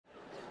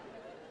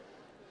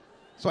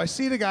So I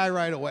see the guy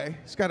right away.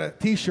 He's got a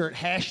t-shirt,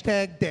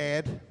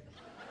 #dad.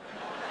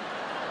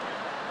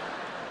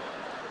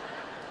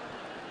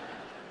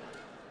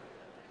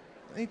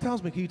 And he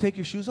tells me, can you take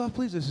your shoes off,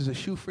 please? This is a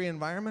shoe-free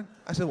environment.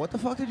 I said, what the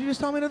fuck did you just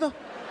tell me to do?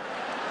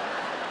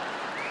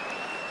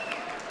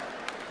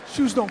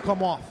 Shoes don't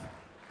come off.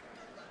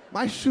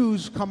 My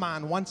shoes come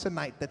on once a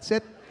night, that's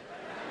it.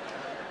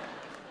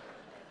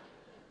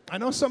 I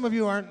know some of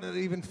you aren't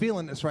even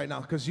feeling this right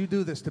now because you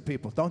do this to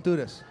people. Don't do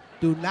this.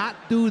 Do not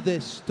do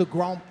this to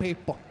grown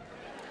people.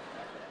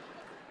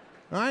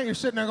 All right, you're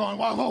sitting there going,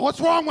 well,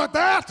 what's wrong with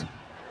that?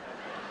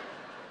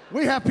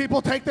 We have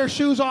people take their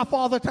shoes off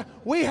all the time.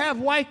 We have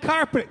white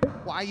carpet.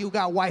 Why you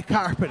got white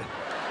carpet?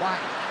 Why?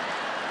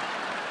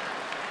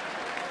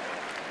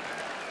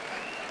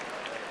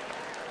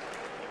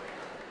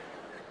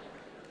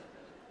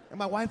 And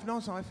my wife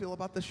knows how I feel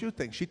about the shoe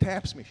thing. She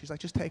taps me. She's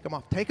like, just take them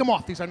off. Take them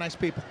off. These are nice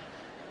people.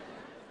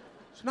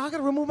 So now I got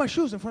to remove my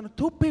shoes in front of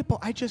 2 people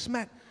I just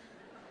met.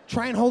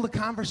 Try and hold a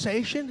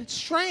conversation. It's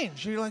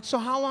strange. You're like, so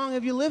how long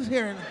have you lived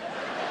here?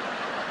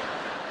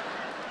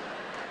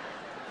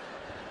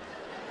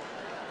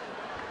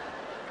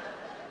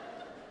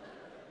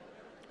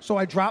 So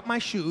I dropped my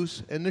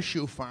shoes in the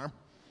shoe farm.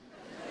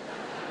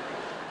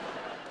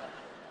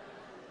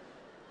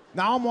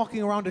 Now I'm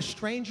walking around a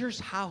stranger's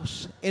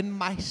house in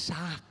my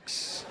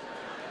socks.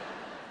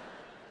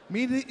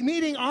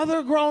 Meeting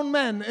other grown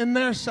men in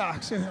their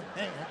socks.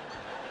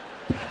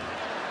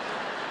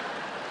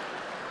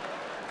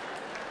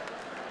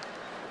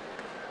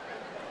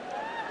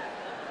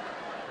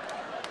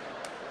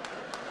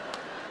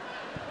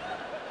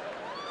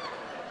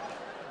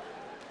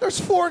 There's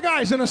 4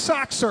 guys in a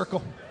sock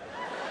circle.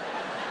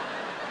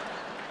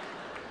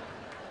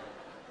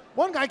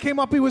 One guy came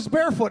up, he was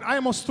barefoot. I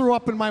almost threw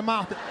up in my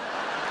mouth.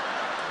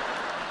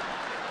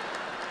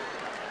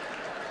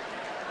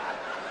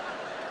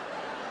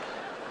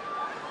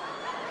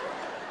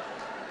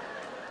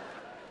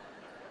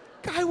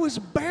 Guy was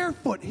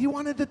barefoot. He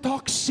wanted to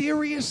talk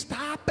serious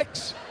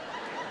topics.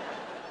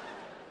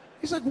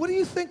 He's like, what do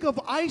you think of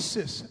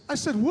ISIS? I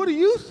said, what do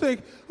you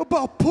think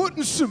about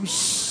putting some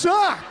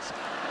socks?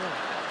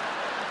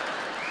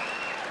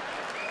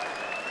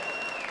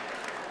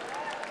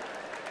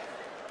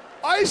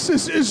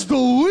 ISIS is the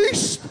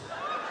least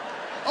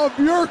of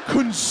your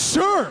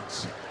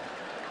concerns.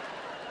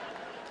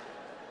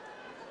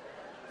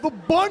 The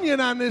bunion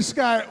on this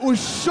guy was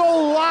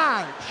so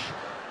large.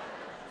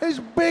 His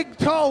big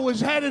toe was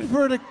headed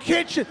for the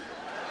kitchen.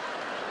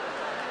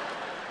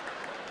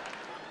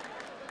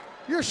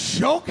 You're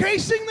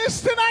showcasing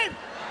this tonight?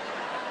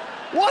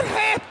 What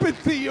happened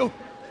to you?